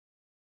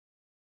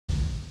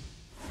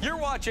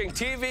watching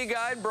TV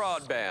Guide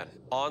Broadband,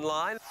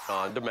 online,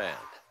 on demand.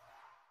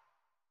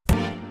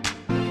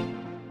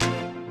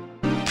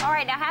 All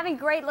right, now having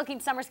great-looking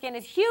summer skin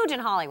is huge in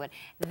Hollywood.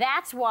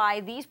 That's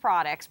why these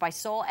products by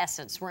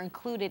Solessence were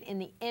included in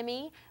the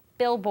Emmy,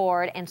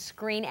 Billboard, and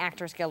Screen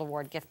Actors Guild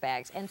Award gift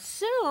bags. And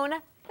soon,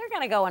 they're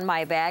gonna go in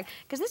my bag,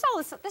 because this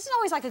is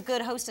always like a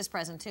good hostess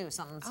present, too,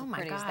 something so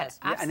pretty as this.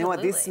 Yeah, and you know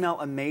what? These smell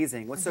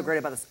amazing. What's so great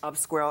about this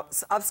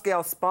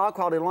upscale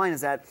spa-quality line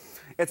is that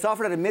it's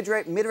offered at a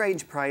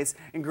mid-range price.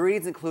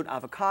 Ingredients include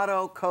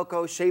avocado,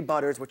 cocoa, shea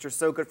butters, which are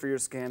so good for your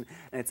skin,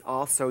 and it's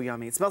all so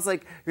yummy. It smells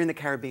like you're in the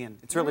Caribbean.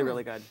 It's really,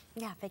 really good.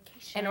 Yeah,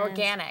 vacation. And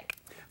organic.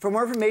 For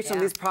more information on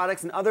these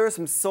products and others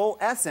from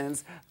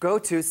Solessence, go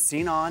to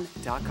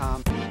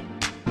sceneon.com.